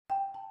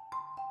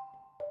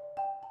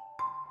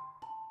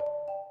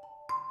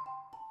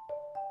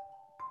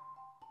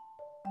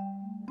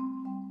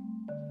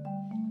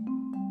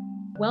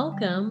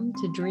Welcome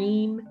to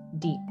Dream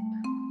Deep.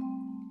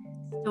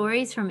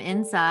 Stories from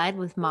Inside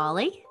with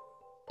Molly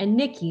and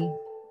Nikki.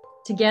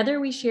 Together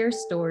we share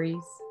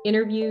stories,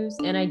 interviews,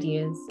 and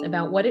ideas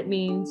about what it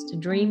means to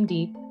dream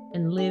deep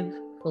and live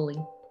fully.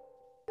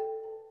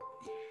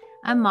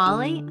 I'm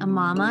Molly, a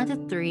mama to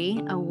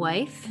 3, a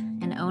wife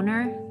and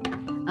owner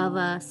of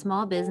a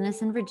small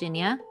business in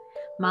Virginia,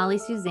 Molly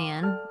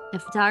Suzanne, a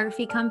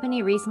photography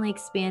company recently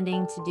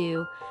expanding to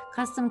do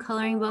custom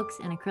coloring books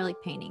and acrylic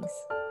paintings.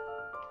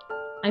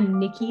 I'm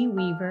Nikki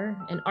Weaver,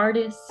 an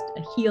artist,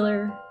 a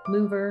healer,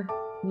 mover,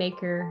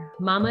 maker,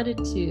 mama to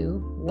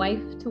 2,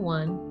 wife to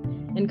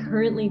 1, and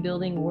currently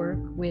building work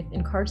with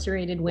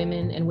incarcerated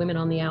women and women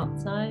on the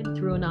outside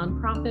through a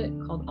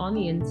nonprofit called On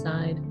the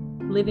Inside,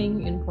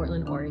 living in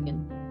Portland,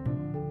 Oregon.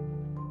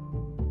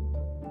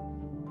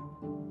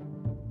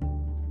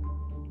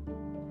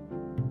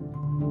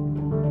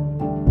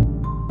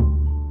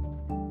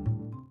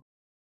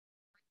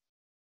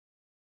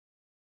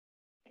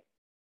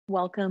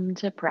 Welcome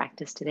to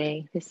practice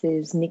today. This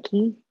is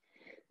Nikki.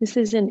 This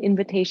is an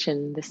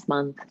invitation this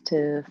month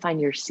to find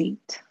your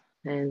seat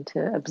and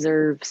to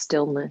observe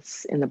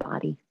stillness in the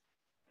body.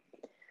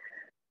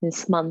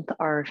 This month,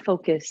 our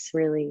focus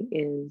really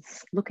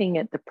is looking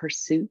at the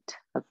pursuit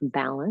of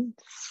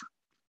balance.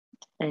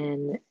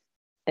 And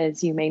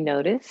as you may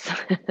notice,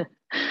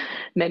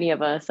 many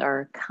of us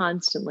are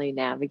constantly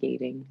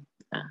navigating,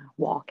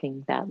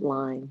 walking that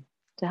line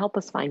to help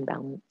us find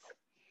balance.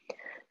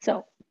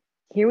 So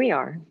here we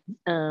are,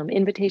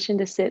 invitation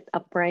to sit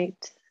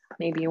upright.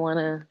 Maybe you want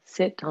to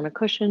sit on a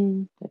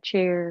cushion, a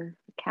chair,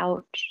 a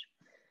couch.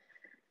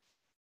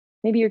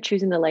 Maybe you're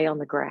choosing to lay on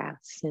the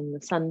grass in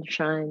the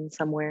sunshine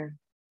somewhere.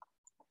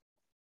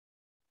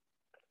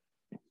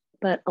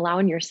 But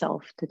allowing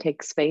yourself to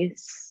take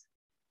space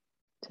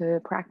to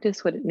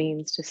practice what it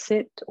means to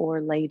sit or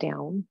lay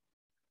down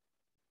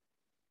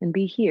and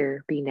be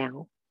here, be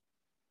now.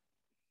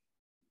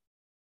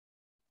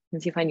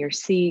 As you find your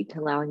seat,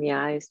 allowing the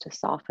eyes to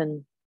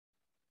soften.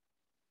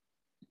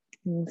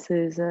 This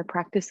is a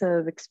practice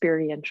of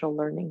experiential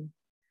learning,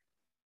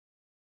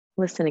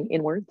 listening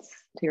inwards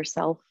to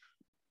yourself,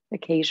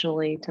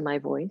 occasionally to my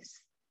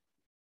voice,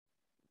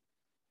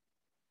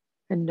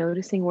 and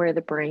noticing where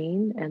the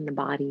brain and the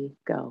body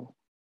go.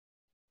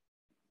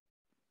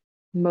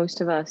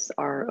 Most of us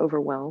are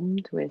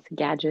overwhelmed with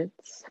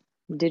gadgets,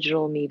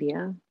 digital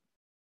media,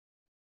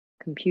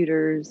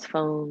 computers,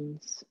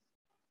 phones,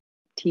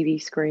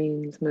 TV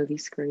screens, movie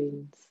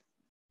screens.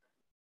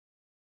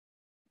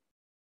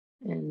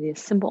 And the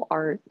simple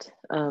art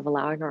of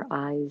allowing our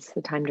eyes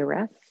the time to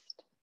rest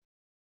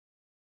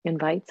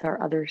invites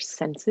our other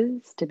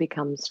senses to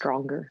become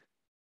stronger.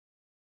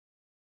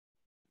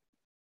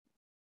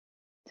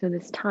 So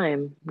this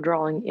time,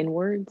 drawing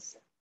inwards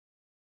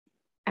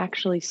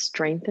actually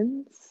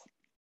strengthens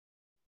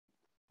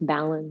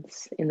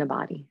balance in the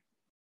body.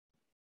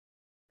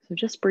 So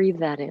just breathe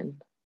that in.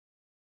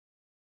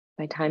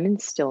 My time in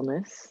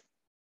stillness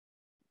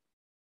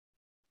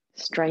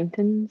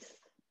strengthens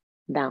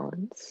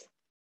balance.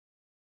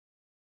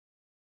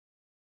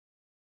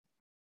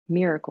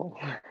 Miracle.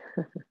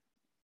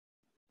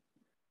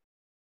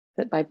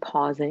 That by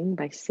pausing,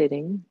 by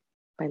sitting,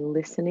 by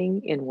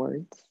listening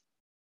inwards,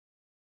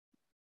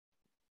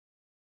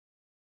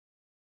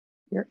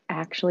 you're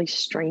actually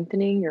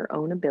strengthening your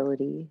own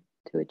ability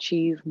to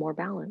achieve more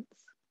balance.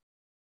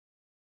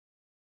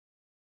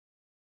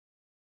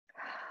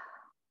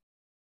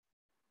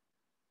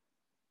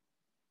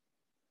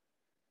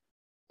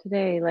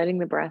 Today, letting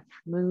the breath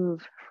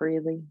move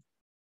freely,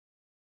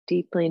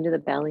 deeply into the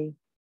belly.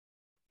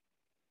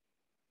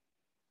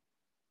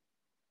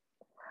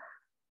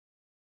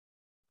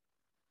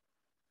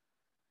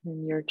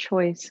 And your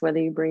choice, whether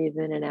you breathe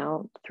in and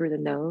out through the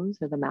nose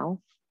or the mouth.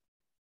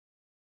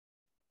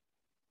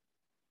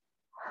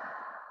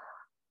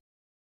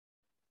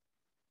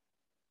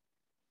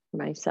 For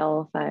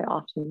myself, I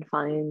often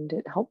find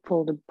it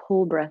helpful to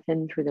pull breath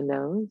in through the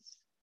nose.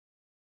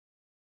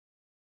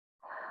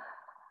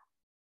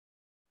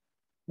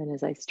 And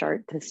as I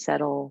start to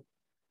settle,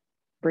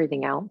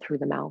 breathing out through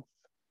the mouth.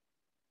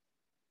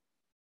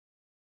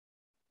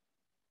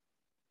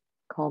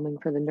 Calming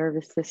for the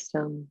nervous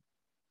system.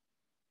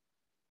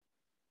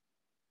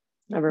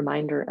 A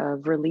reminder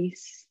of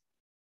release,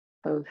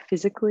 both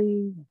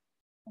physically,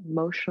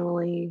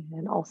 emotionally,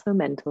 and also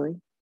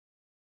mentally.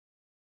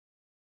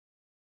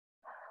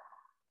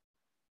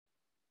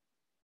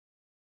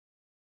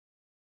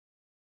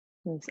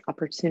 This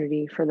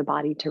opportunity for the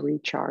body to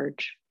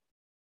recharge.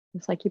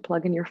 It's like you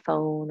plug in your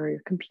phone or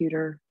your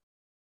computer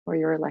or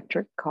your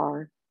electric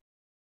car.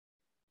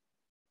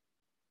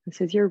 This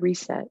is your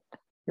reset.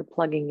 You're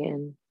plugging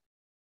in.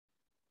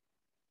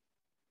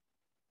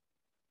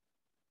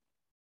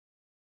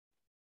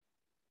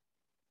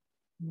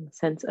 A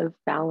sense of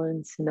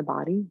balance in the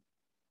body.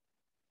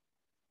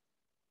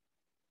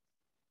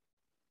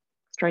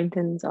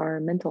 Strengthens our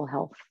mental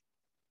health.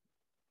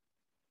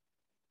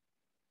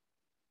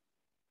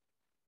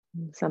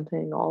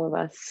 Something all of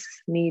us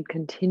need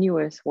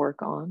continuous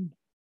work on.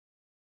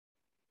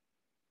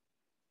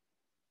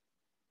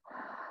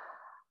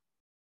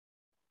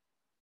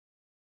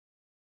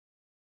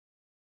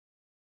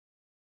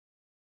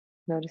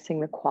 Noticing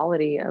the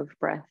quality of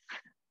breath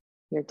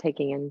you're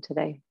taking in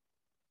today.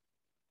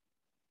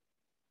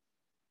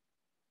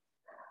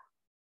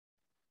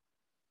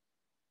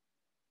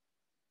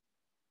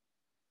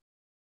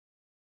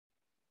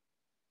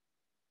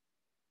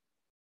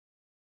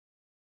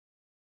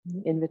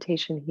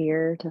 Invitation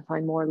here to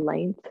find more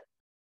length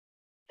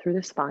through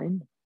the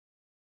spine.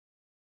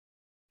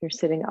 You're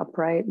sitting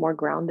upright, more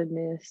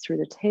groundedness through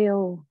the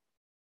tail,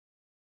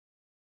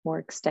 more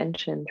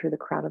extension through the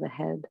crown of the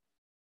head.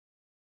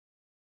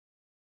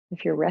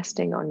 If you're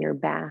resting on your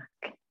back,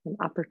 an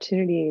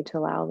opportunity to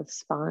allow the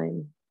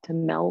spine to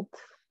melt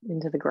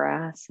into the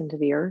grass, into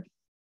the earth.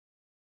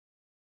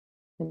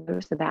 And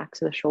notice the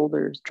backs of the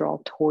shoulders draw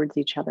towards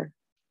each other.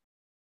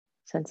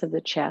 Sense of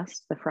the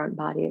chest, the front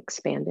body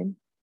expanding.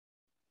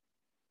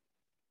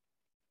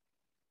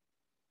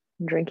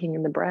 Drinking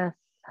in the breath,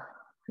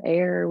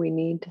 air we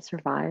need to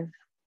survive.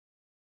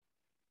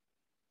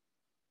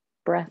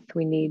 Breath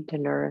we need to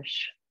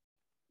nourish.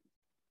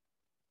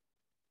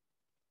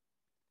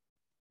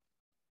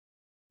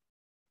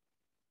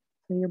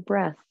 So your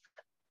breath,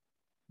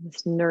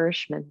 this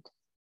nourishment,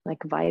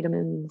 like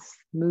vitamins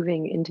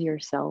moving into your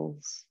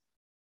cells,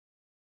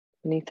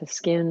 beneath the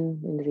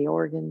skin, into the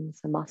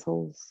organs, the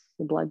muscles,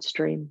 the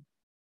bloodstream.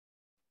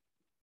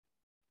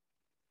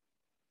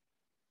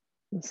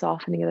 The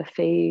softening of the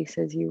face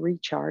as you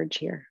recharge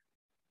here.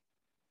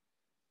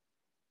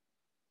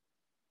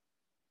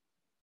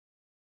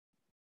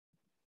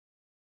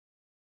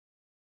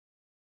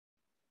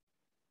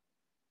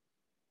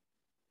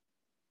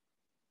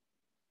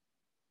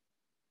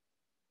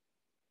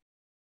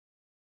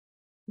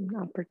 An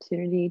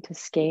opportunity to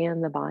scan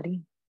the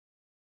body,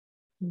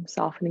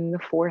 softening the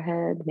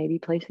forehead, maybe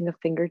placing a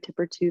fingertip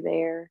or two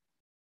there.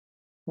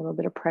 A little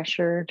bit of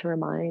pressure to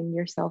remind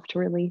yourself to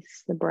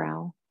release the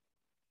brow.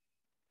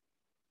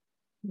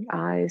 The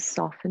eyes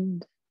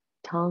softened,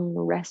 tongue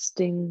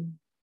resting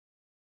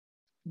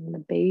in the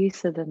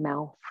base of the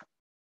mouth,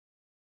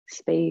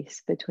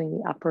 space between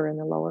the upper and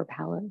the lower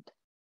palate.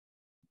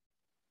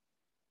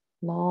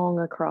 Long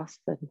across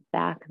the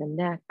back of the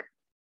neck,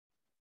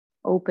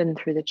 open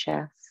through the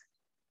chest.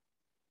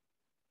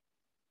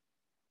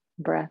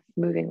 Breath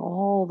moving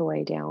all the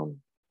way down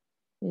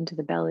into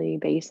the belly,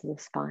 base of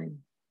the spine.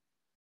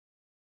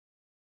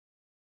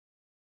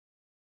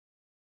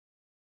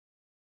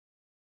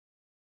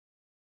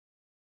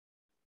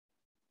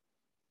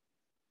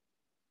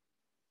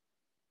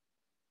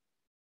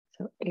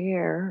 So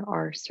air,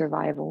 our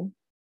survival.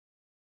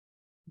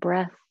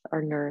 Breath,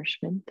 our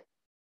nourishment.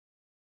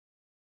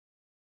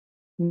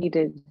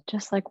 Needed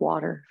just like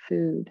water,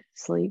 food,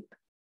 sleep,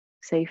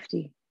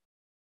 safety.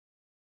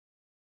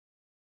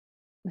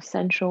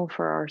 Essential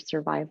for our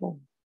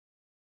survival.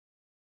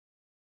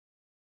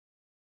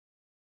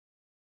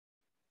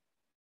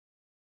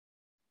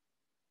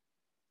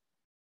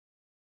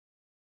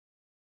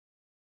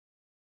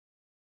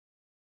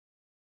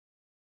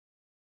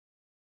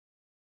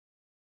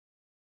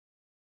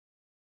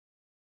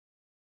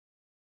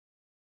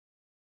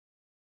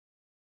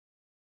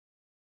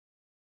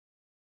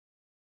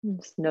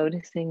 Just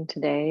noticing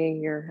today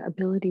your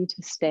ability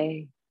to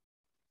stay,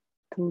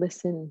 to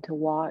listen, to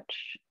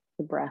watch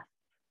the breath.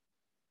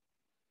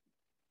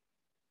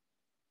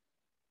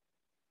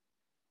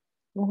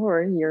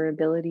 Or your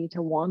ability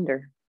to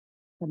wander,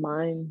 the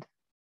mind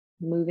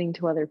moving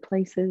to other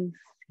places,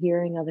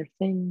 hearing other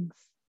things,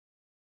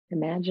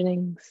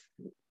 imaginings.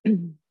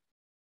 This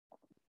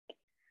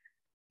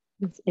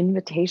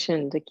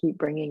invitation to keep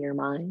bringing your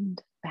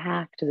mind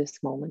back to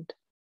this moment.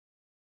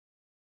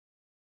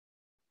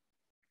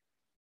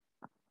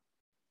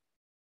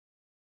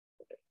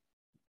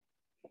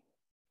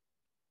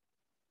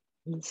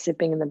 And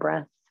sipping in the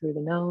breath through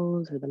the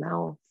nose or the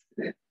mouth.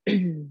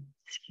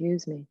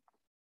 Excuse me.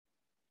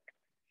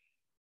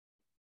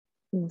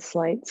 And a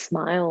slight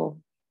smile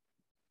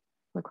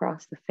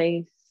across the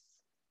face.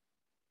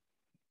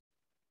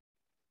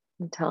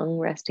 And tongue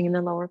resting in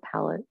the lower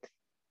palate.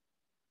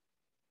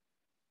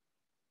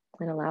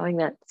 And allowing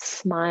that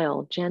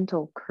smile,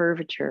 gentle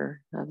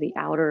curvature of the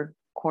outer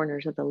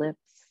corners of the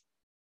lips,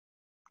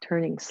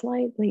 turning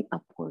slightly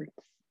upwards.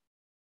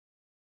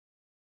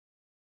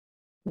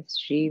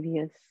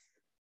 Mischievous,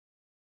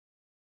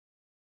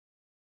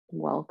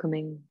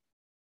 welcoming,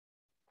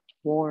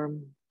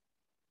 warm.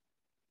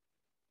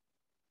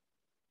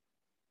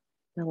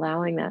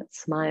 Allowing that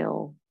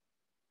smile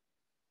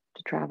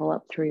to travel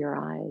up through your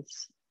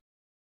eyes.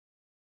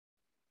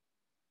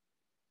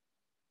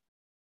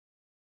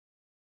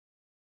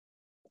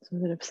 So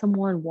that if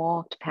someone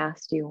walked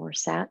past you or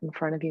sat in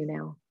front of you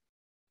now,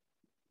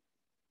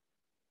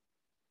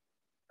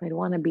 they'd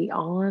want to be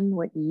on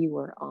what you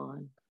were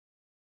on.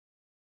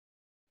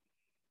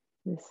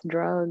 This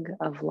drug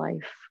of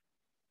life,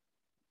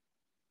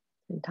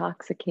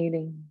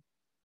 intoxicating,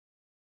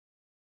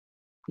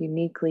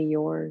 uniquely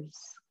yours,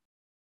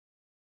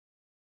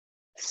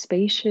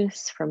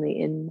 spacious from the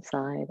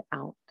inside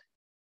out.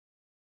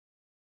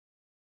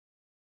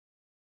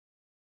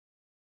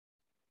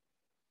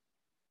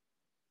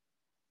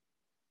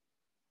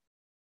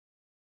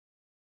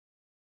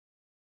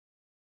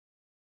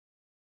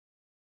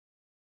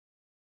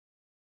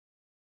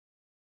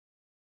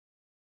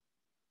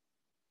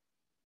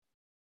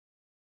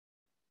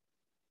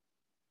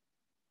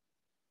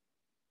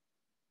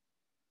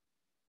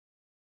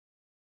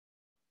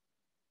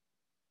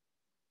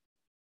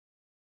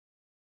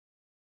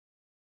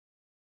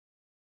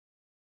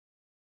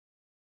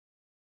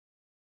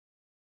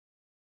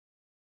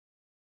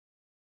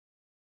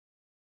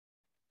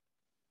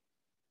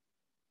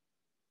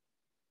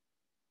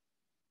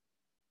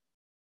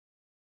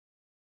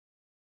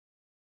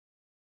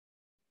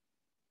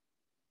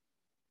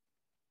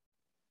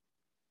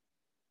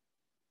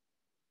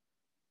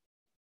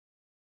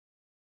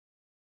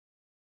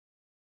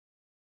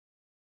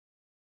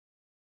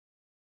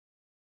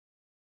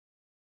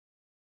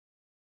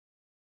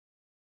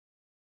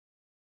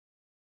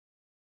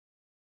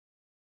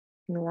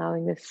 And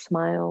allowing this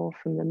smile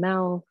from the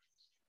mouth,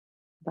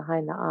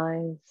 behind the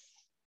eyes,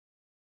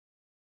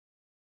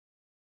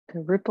 to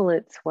ripple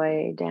its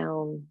way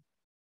down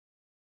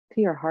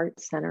to your heart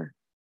center.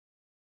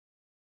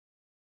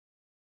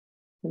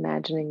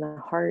 Imagining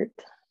the heart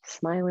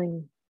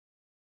smiling.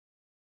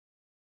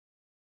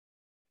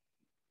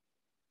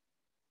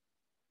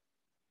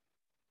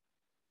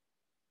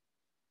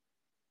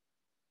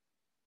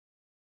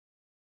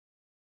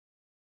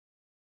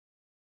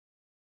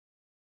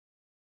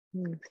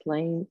 Its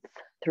length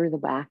through the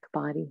back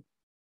body.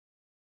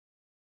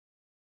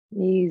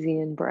 Easy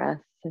in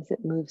breath as it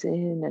moves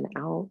in and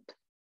out.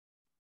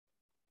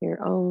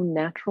 Your own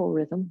natural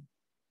rhythm.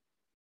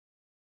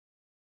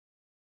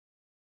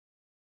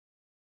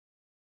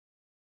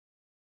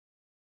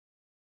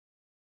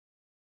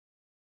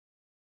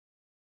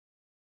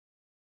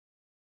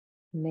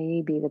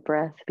 Maybe the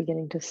breath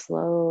beginning to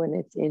slow in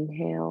its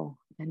inhale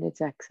and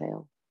its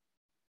exhale.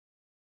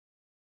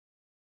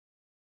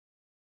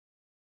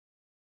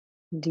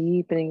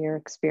 Deepening your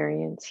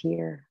experience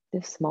here,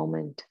 this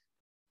moment,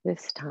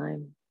 this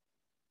time,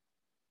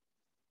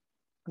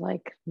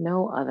 like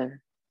no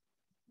other.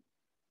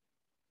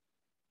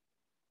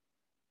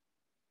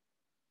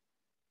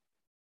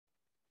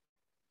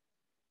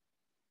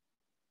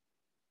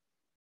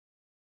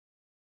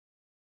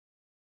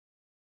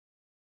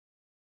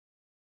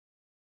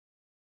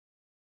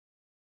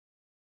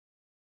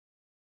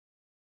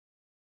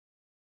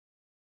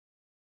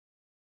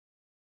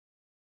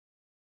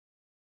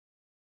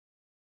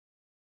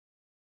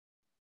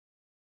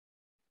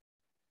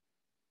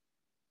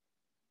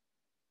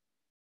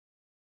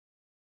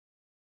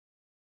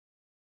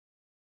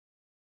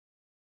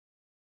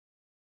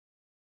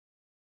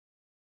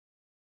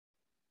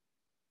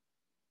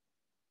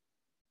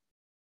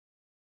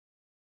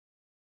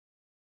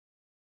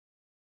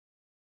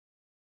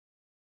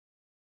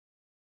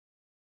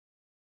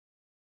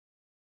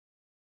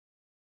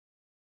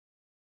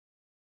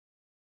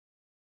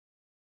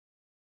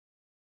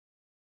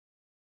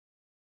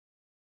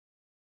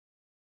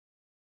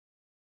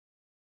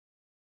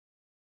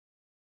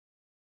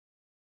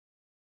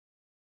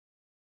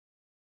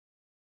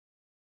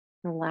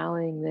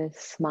 Allowing this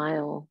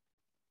smile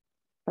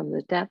from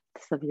the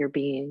depths of your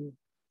being,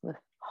 the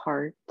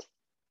heart,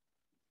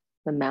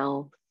 the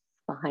mouth,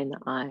 behind the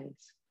eyes,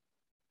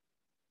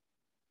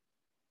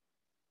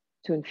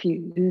 to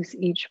infuse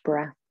each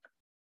breath.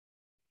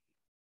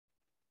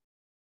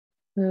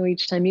 So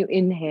each time you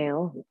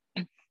inhale,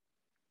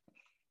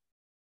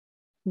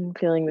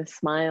 feeling the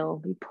smile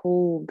be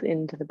pulled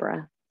into the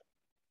breath.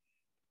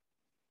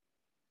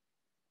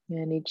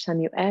 And each time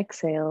you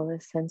exhale,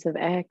 this sense of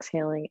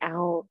exhaling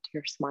out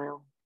your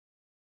smile.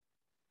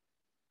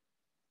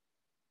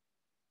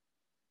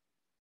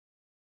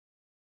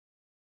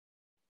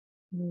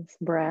 This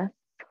breath,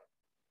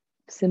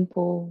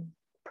 simple,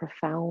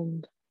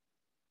 profound,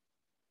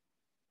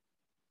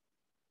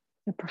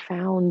 a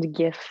profound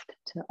gift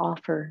to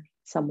offer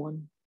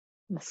someone,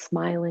 a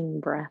smiling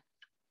breath.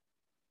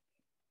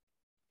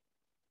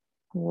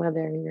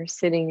 Whether you're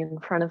sitting in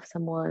front of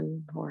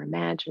someone or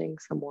imagining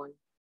someone.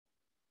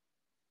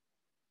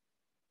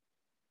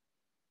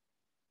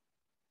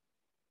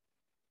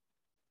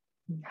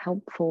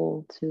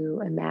 Helpful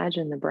to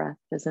imagine the breath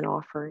as an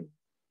offering.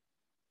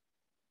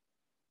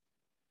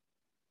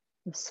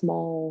 A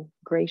small,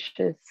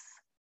 gracious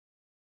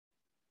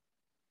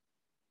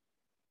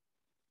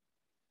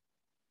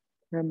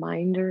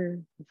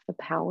reminder of the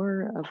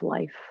power of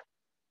life.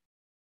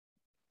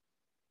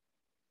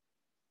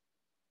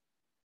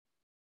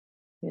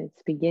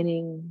 Its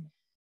beginning,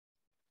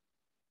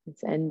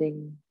 its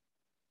ending.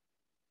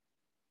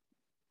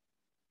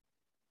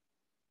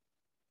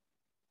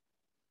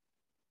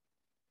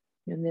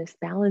 And this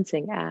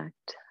balancing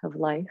act of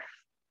life.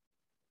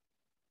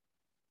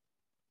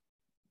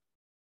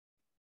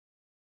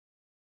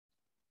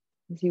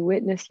 As you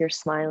witness your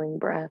smiling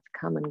breath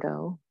come and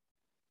go,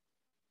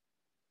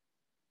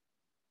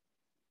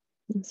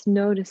 just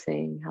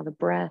noticing how the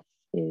breath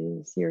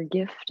is your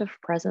gift of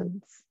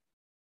presence.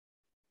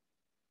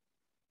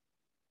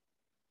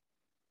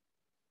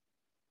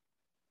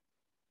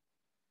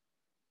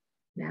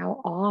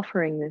 Now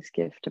offering this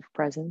gift of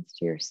presence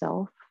to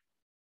yourself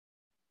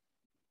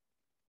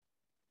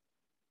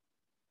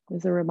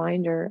is a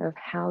reminder of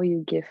how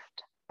you gift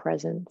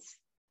presence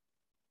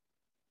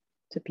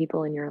to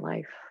people in your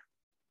life.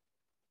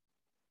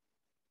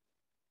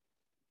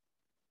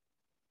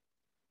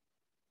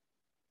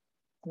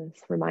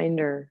 This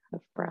reminder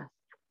of breath,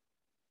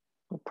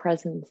 a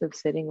presence of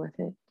sitting with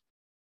it,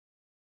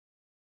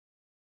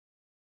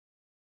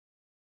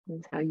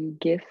 is how you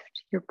gift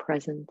your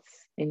presence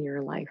in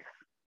your life.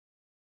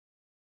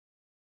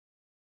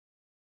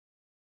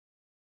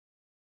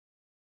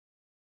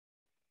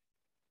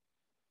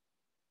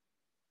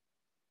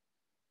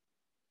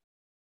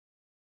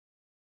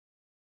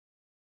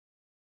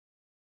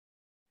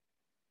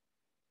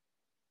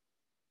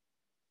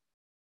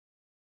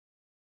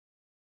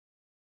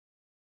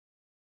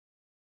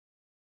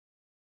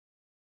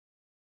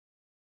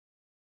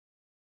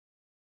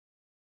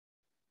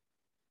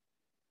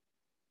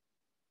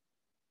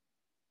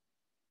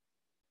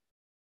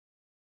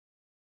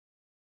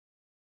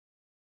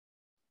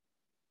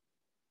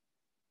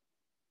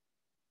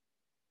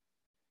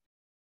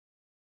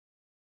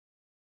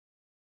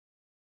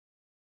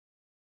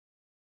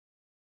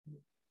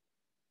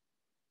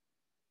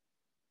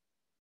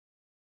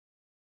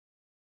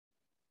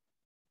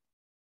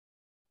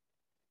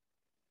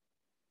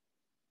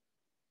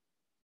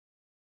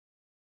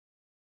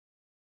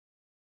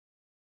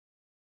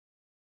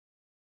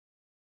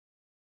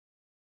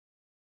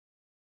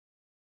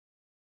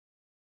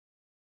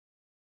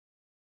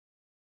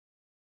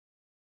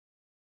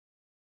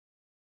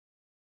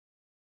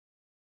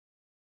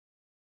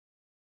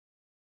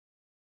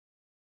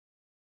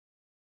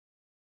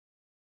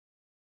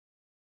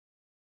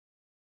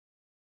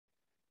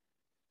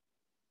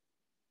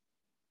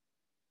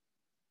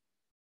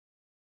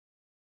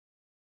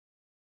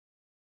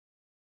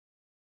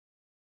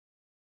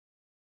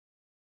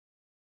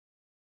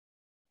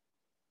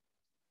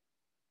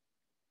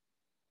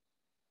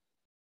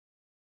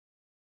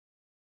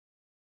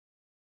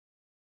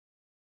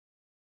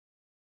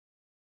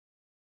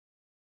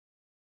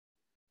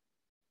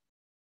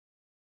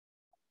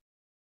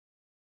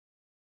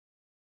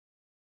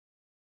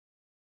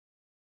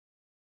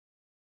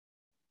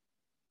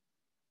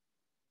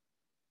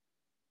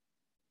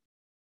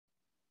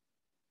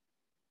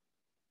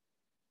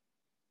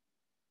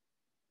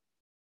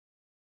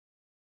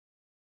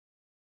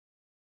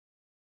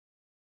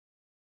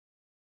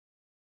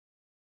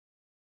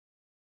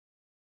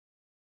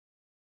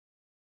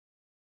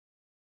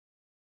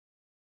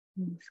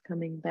 Just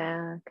coming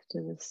back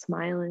to the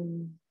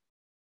smiling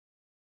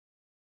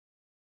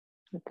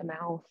at the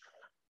mouth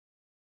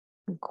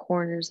and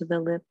corners of the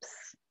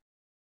lips.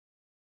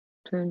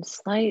 Turn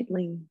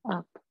slightly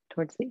up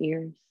towards the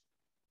ears.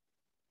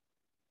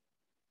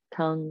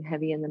 Tongue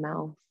heavy in the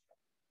mouth.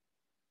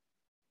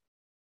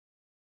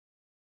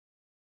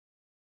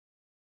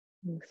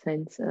 A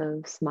sense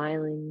of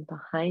smiling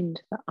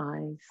behind the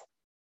eyes.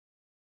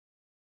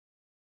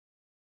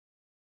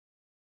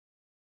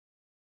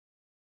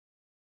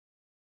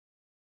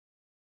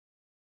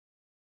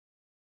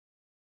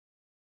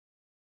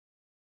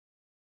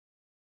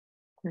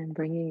 And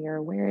bringing your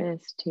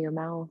awareness to your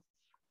mouth,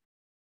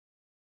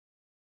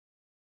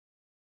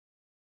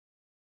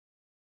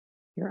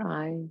 your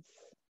eyes,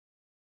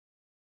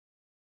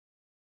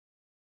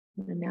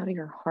 and now to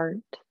your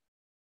heart,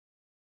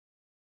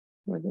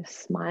 where the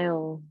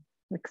smile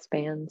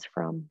expands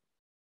from.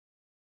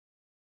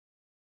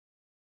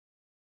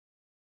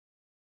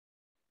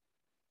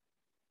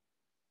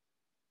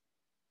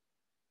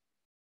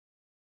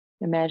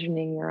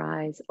 Imagining your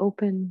eyes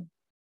open.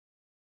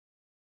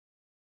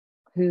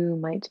 Who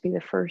might be the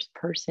first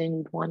person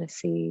you'd want to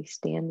see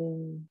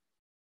standing,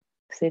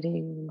 sitting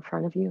in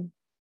front of you?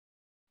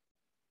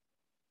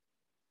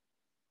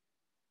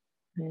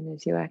 And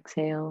as you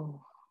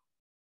exhale,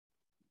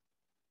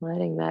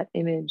 letting that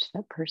image,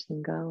 that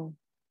person go.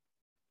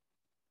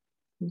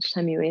 Each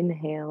time you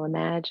inhale,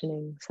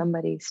 imagining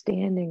somebody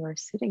standing or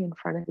sitting in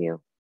front of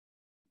you.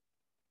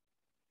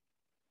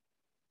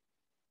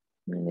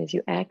 And as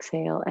you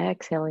exhale,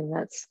 exhaling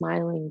that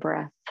smiling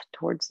breath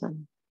towards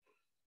them.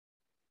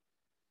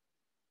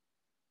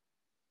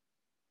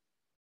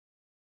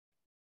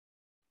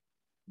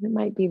 It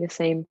might be the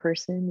same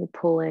person you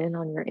pull in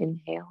on your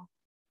inhale,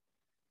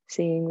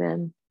 seeing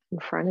them in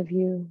front of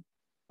you.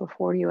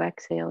 Before you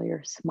exhale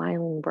your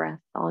smiling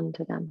breath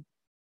onto them,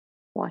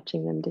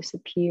 watching them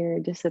disappear,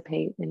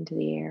 dissipate into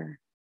the air.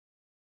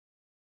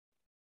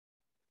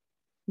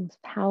 This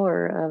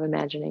power of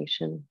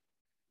imagination.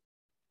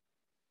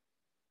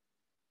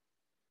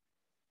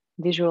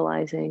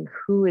 Visualizing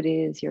who it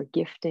is you're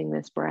gifting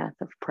this breath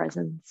of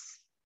presence,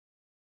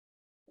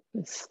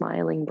 this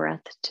smiling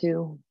breath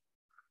to.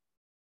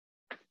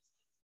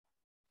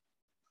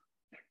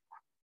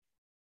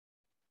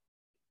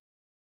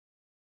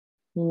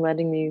 And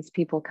letting these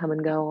people come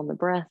and go on the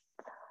breath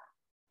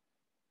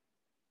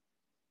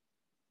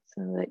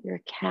so that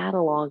you're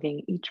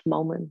cataloging each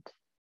moment.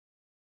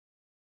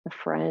 A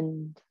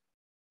friend,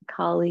 a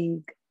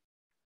colleague,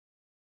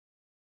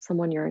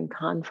 someone you're in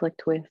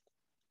conflict with.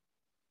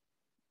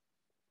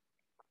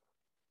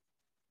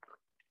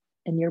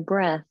 And your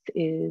breath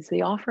is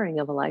the offering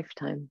of a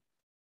lifetime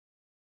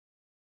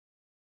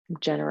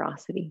of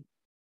generosity,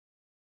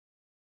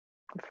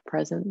 of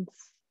presence,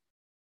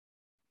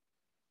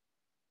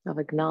 of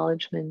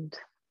acknowledgement,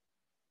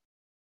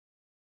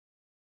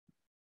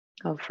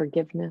 of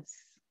forgiveness.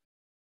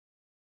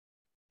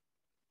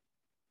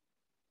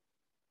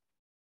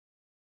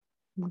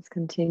 Just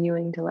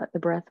continuing to let the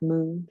breath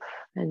move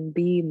and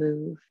be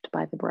moved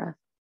by the breath.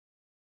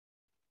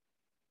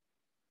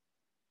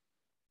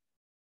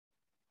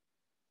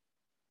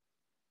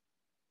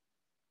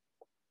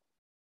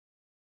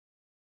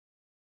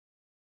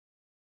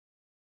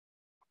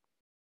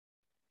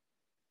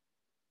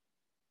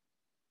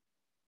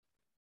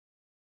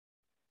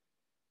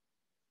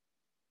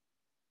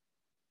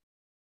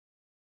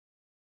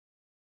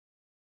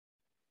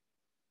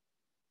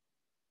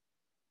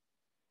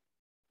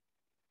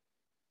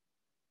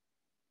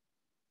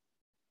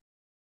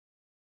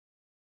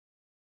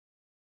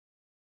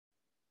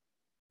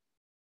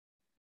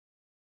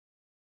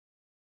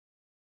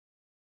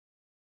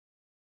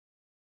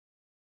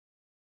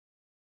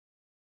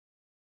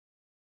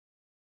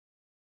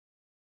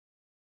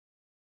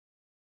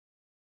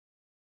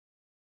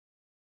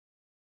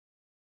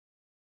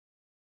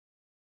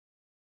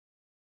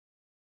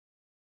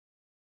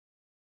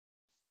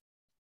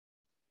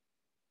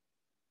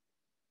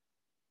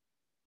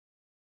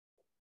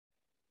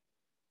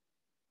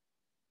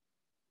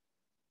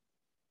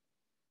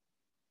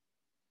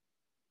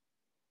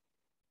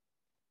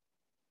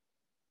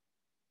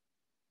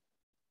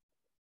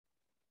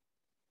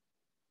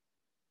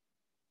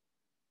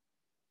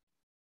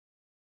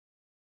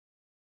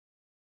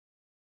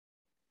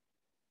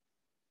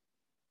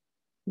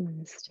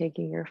 And just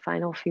taking your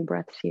final few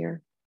breaths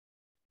here.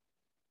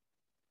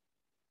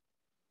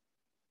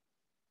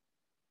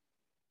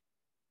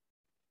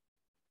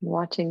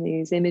 Watching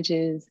these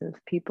images of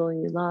people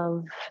you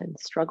love and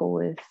struggle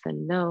with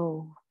and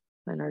know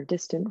and are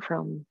distant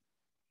from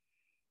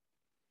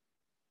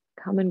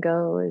come and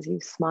go as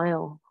you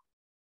smile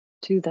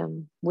to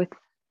them with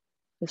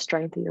the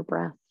strength of your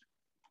breath.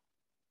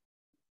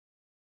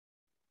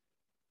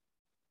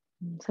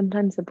 And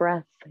sometimes the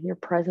breath, your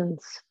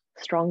presence,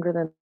 stronger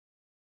than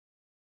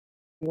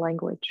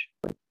language.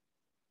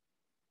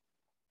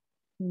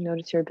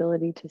 Notice your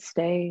ability to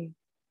stay,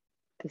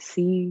 to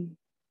see,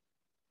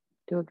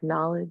 to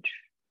acknowledge.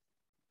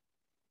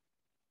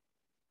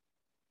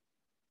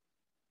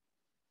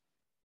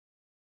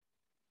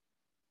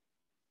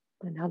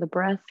 and how the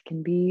breath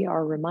can be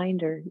our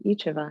reminder,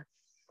 each of us,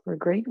 for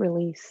great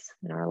release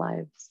in our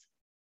lives.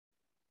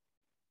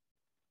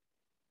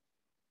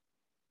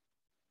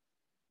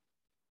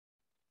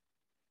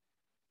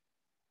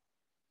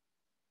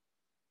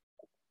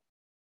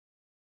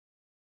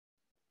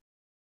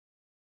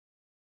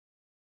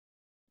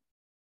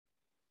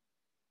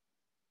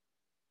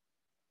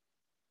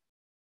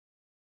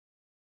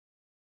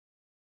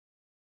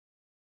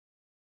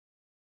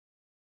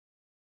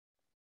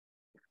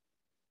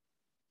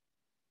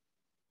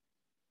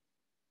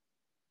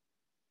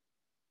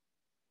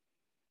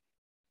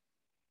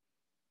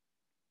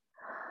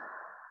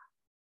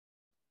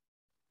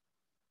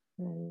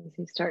 As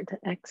you start to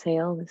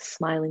exhale this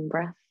smiling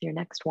breath, your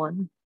next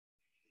one,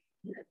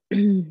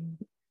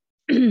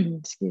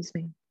 excuse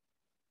me,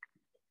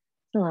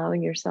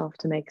 allowing yourself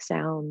to make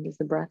sound as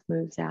the breath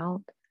moves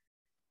out.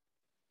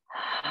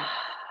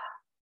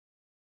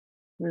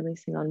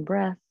 Releasing on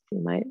breath, you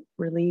might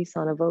release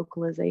on a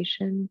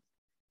vocalization.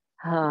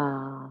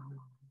 So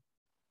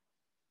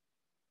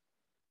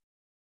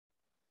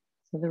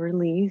the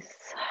release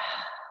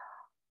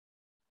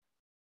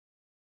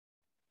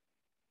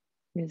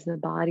is the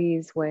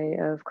body's way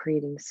of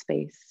creating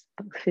space,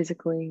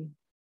 physically,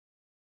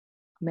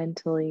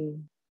 mentally,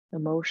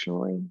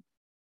 emotionally.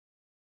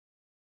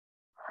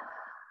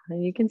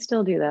 And you can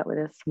still do that with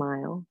a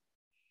smile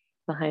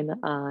behind the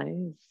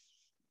eyes,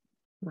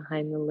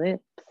 behind the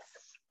lips,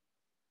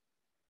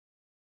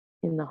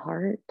 in the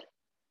heart.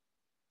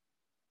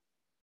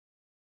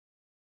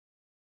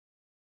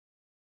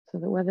 So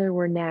that whether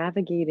we're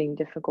navigating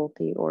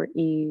difficulty or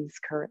ease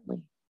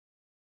currently,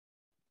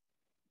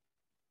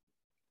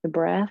 the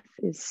breath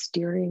is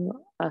steering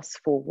us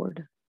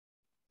forward,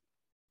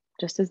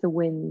 just as the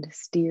wind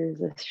steers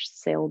a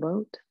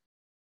sailboat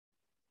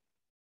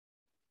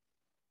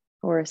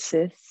or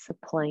assists a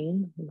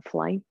plane in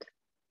flight.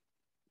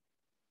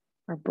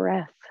 Our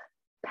breath,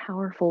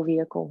 powerful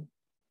vehicle,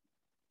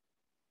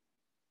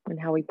 and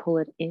how we pull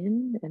it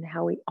in and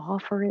how we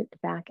offer it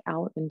back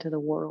out into the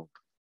world.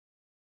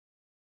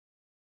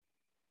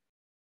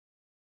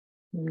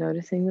 I'm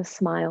noticing the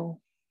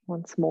smile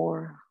once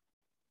more.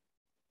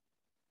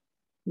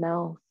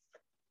 Mouth,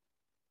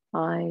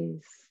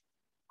 eyes,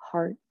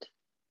 heart,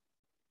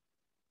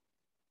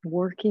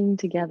 working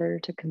together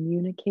to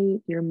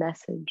communicate your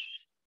message,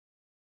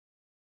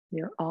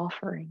 your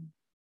offering.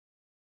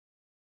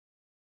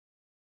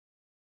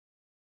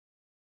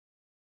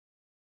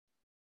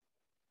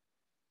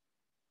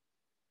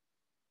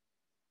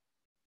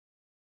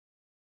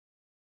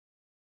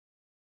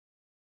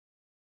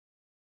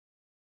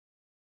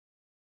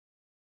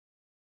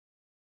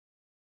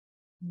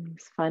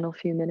 These final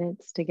few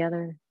minutes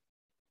together,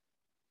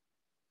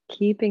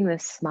 keeping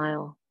this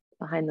smile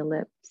behind the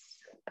lips,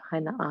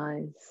 behind the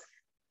eyes,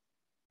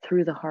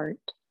 through the heart.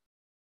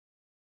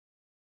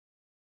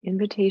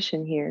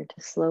 Invitation here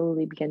to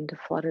slowly begin to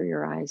flutter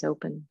your eyes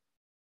open.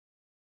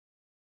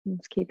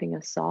 It's keeping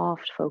a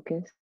soft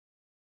focus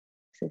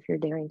if you're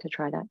daring to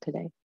try that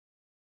today.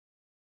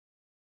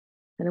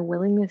 And a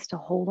willingness to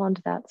hold on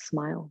to that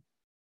smile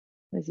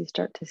as you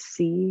start to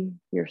see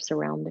your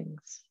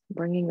surroundings,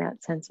 bringing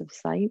that sense of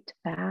sight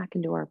back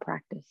into our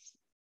practice.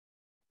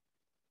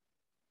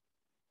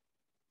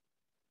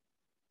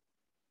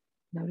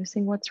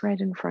 Noticing what's right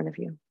in front of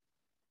you.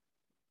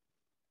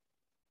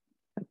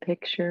 A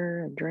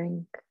picture, a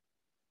drink,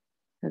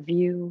 a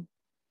view.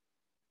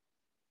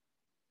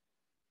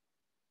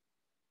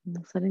 And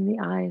just letting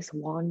the eyes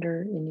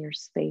wander in your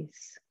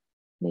space.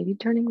 Maybe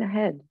turning the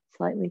head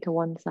slightly to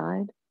one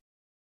side.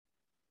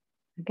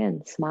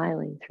 Again,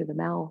 smiling through the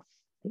mouth,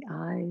 the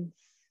eyes,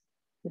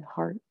 the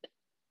heart.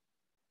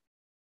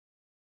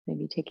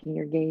 Maybe taking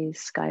your gaze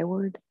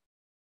skyward,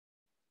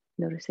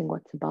 noticing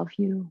what's above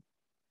you,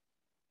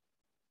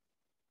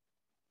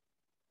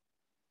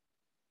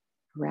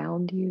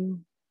 around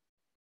you,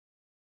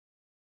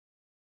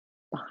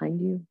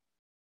 behind you.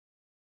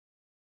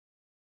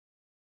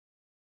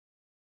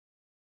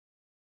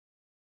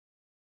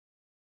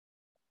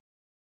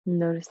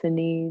 Notice the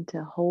need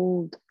to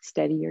hold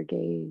steady your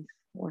gaze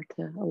or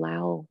to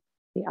allow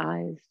the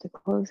eyes to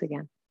close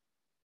again.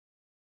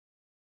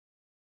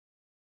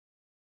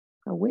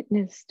 A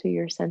witness to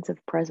your sense of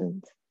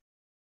presence.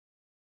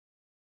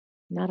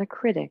 Not a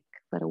critic,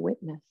 but a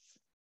witness.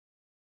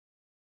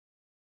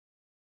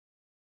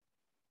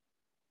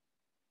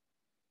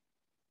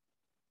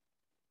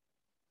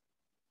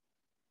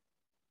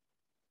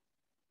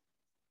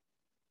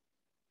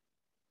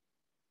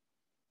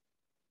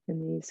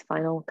 In these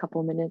final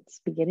couple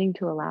minutes, beginning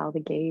to allow the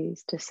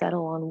gaze to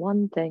settle on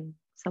one thing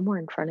somewhere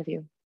in front of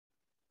you.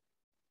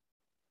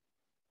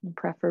 And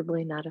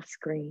preferably not a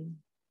screen,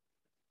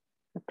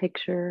 a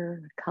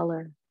picture, a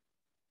color,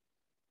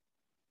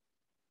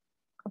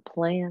 a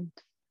plant,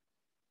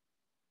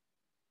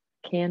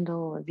 a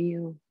candle, a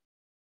view.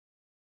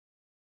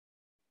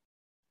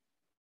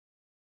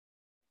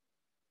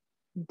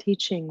 And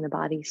teaching the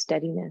body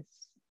steadiness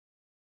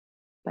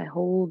by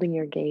holding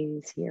your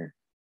gaze here.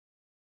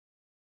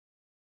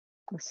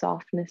 A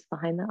softness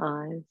behind the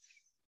eyes,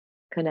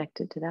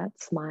 connected to that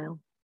smile.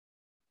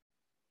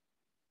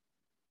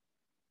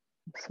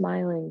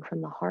 Smiling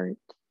from the heart,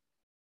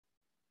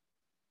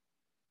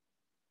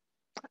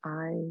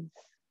 eyes,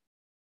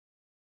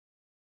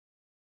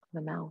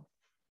 the mouth.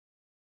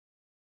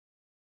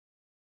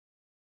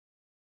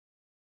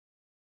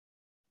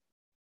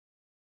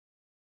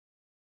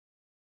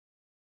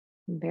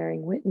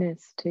 Bearing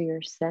witness to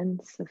your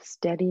sense of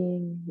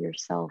steadying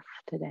yourself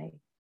today.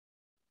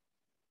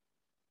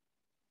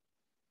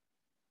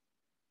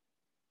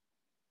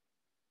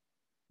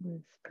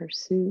 This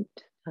pursuit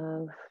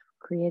of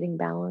creating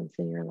balance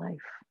in your life.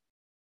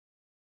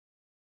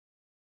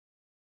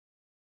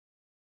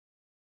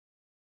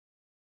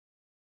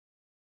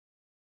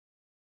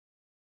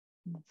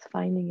 It's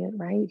finding it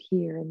right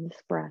here in this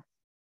breath.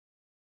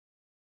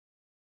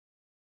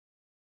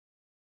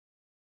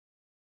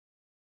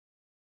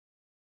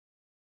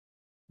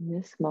 In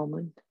this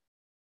moment.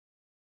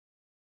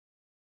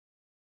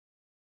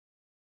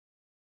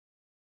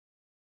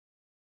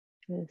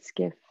 This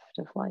gift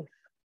of life.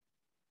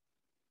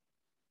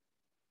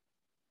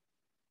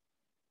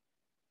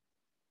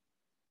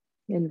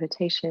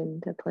 Invitation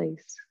to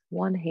place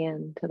one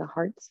hand to the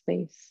heart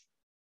space,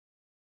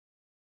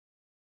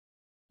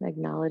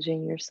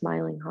 acknowledging your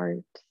smiling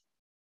heart,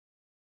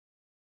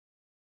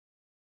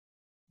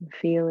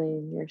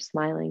 feeling your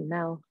smiling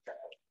mouth,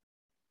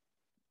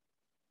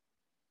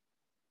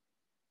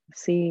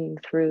 seeing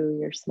through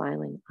your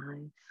smiling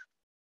eyes.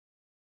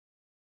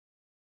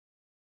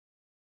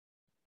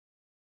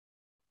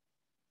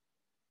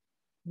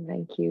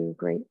 Thank you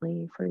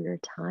greatly for your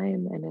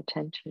time and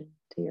attention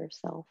to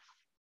yourself.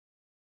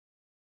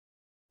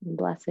 And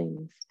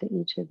blessings to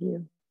each of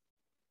you.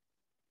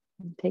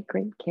 And take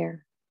great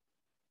care.